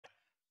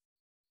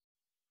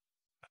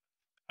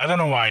I don't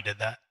know why I did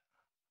that.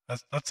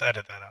 Let's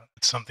edit that out.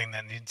 It's something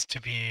that needs to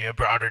be a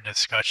broader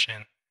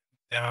discussion,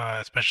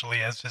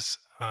 especially as this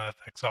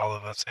affects all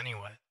of us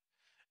anyway.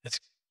 It's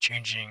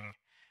changing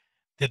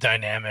the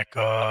dynamic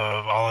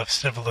of all of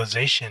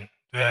civilization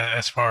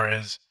as far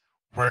as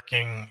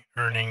working,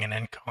 earning an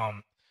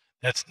income.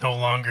 That's no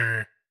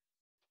longer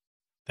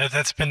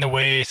that's been the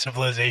way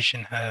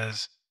civilization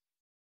has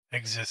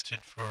existed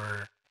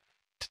for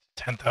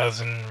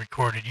 10,000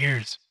 recorded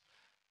years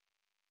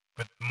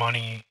with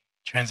money,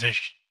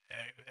 transition,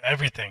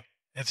 everything.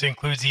 It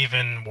includes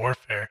even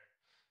warfare.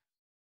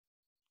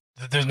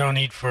 There's no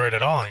need for it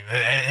at all.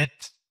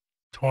 It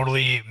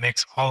totally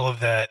makes all of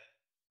that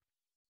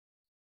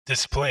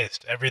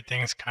displaced.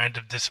 Everything's kind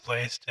of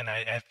displaced, and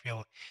I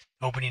feel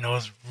nobody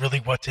knows really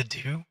what to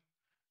do.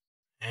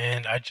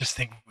 And I just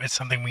think it's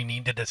something we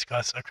need to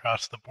discuss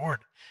across the board,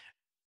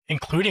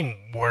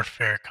 including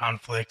warfare,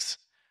 conflicts,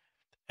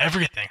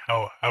 everything.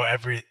 How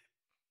every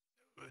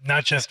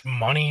not just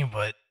money,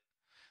 but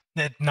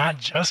not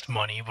just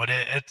money, but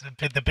it's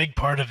the big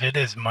part of it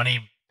is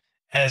money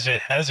as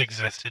it has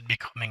existed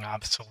becoming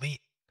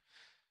obsolete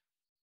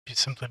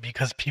simply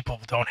because people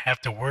don't have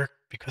to work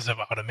because of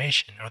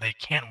automation or they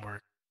can't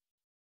work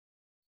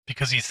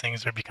because these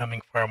things are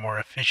becoming far more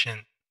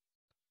efficient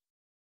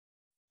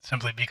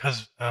simply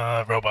because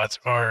robots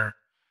are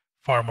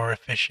far more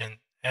efficient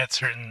at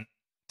certain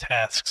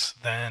tasks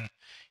than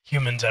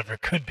humans ever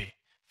could be,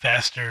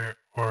 faster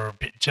or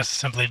just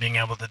simply being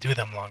able to do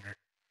them longer.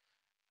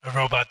 A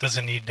robot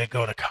doesn't need to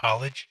go to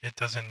college. It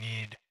doesn't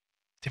need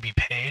to be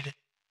paid.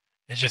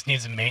 It just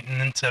needs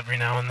maintenance every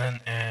now and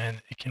then,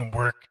 and it can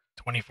work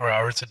 24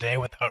 hours a day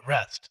without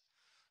rest.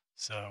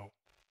 So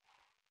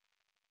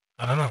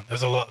I don't know.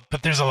 There's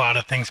a lot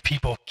of things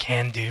people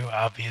can do.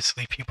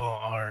 Obviously, people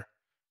are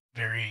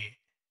very,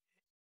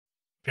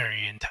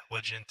 very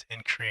intelligent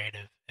and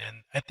creative,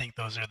 and I think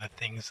those are the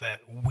things that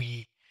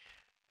we,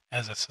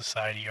 as a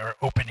society, are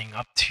opening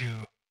up to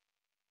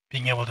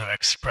being able to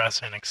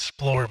express and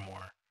explore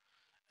more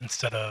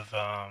instead of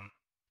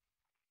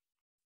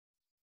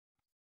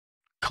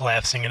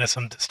collapsing into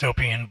some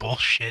dystopian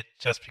bullshit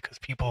just because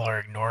people are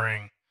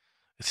ignoring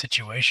the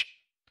situation.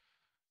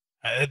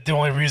 The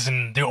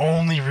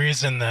only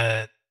reason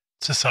that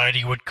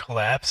society would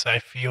collapse, I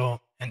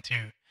feel,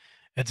 into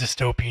a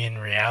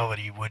dystopian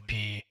reality would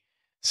be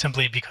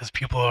simply because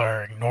people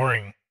are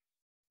ignoring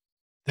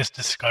this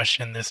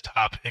discussion, this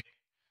topic,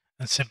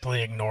 and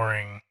simply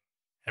ignoring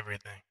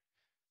everything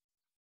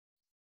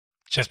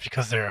just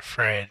because they're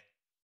afraid.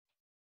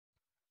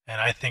 And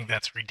I think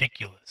that's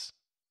ridiculous.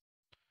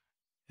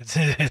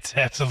 It's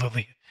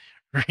absolutely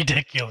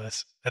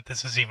ridiculous that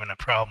this is even a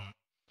problem.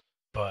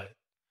 But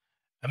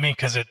I mean,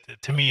 because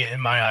to me, in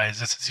my eyes,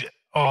 this is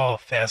all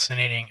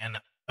fascinating and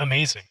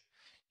amazing.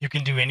 You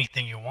can do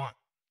anything you want.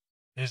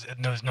 There's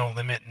no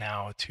limit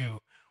now to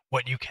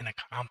what you can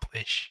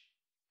accomplish,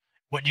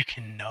 what you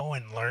can know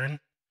and learn.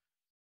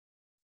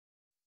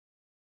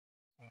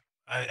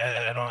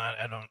 I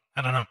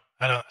don't know.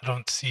 I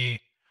don't see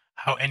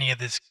how any of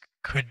this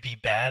could be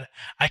bad.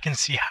 I can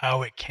see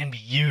how it can be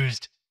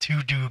used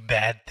to do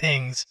bad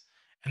things,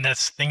 and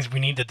that's things we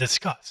need to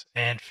discuss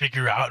and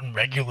figure out and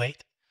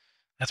regulate.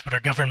 That's what our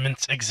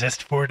governments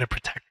exist for, to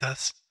protect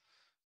us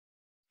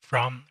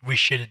from. We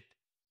should.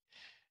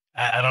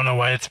 I don't know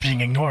why it's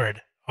being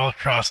ignored all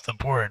across the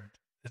board.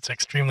 It's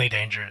extremely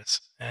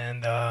dangerous,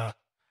 and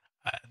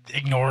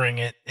ignoring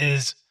it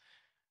is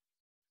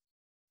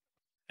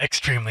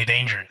extremely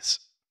dangerous.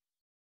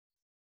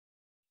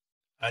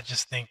 I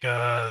just think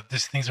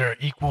these things are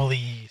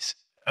equally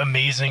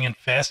amazing and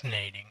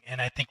fascinating,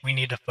 and I think we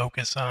need to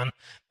focus on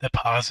the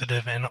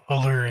positive and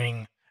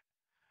alluring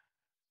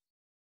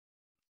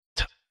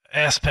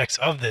aspects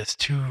of this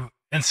to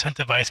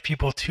incentivize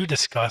people to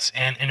discuss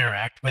and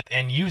interact with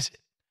and use it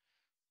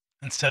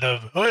instead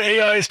of, oh,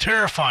 AI is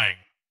terrifying.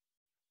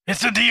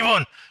 It's a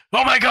demon.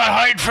 Oh my god,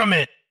 hide from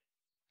it.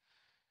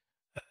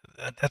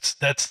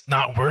 That's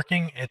not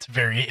working. It's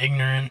very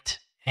ignorant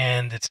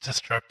and it's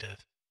destructive.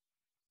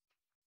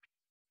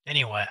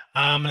 Anyway,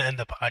 I'm gonna end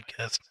the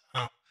podcast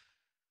now.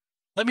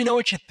 Let me know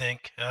what you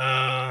think.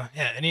 Yeah,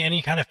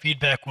 any kind of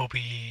feedback will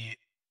be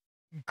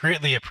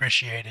greatly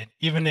appreciated,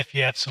 even if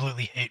you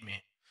absolutely hate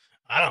me.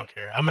 I don't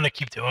care. I'm gonna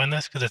keep doing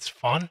this because it's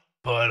fun.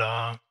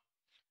 But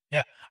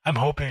yeah, I'm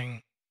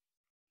hoping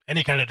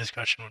any kind of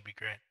discussion would be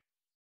great.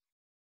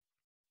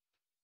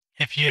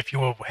 If you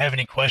have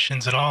any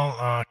questions at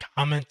all,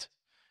 comment,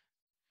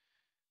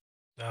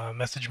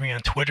 message me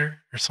on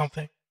Twitter or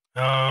something.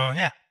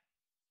 Yeah,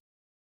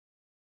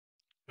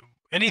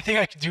 anything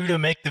I can do to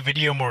make the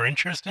video more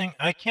interesting.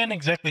 I can't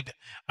exactly.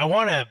 I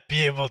want to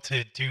be able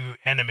to do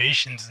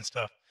animations and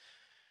stuff.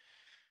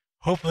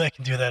 Hopefully, I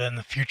can do that in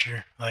the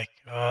future, like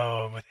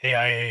with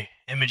AI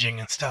imaging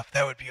and stuff.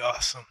 That would be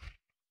awesome.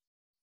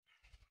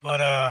 But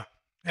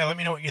yeah, let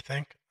me know what you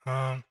think.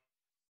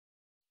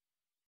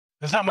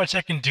 There's not much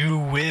I can do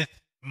with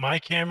my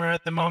camera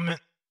at the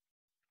moment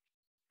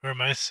or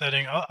my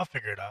setting. I'll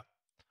figure it out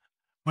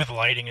with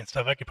lighting and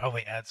stuff. I could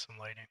probably add some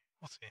lighting.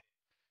 We'll see.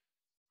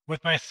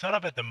 With my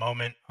setup at the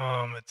moment,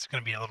 it's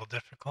gonna be a little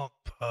difficult,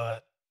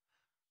 but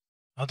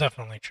I'll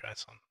definitely try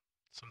some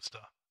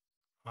stuff.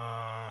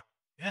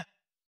 Yeah.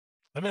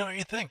 Let me know what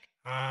you think.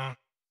 All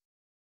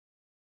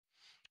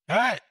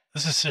right.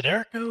 This is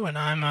Siderico, and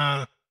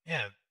I'm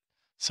yeah,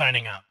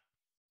 signing out.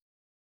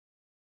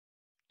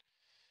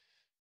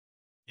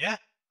 Yeah,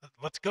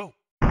 let's go.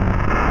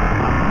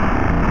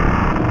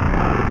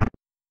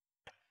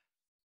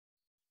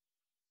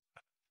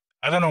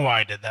 I don't know why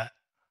I did that.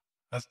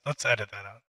 Let's edit that out.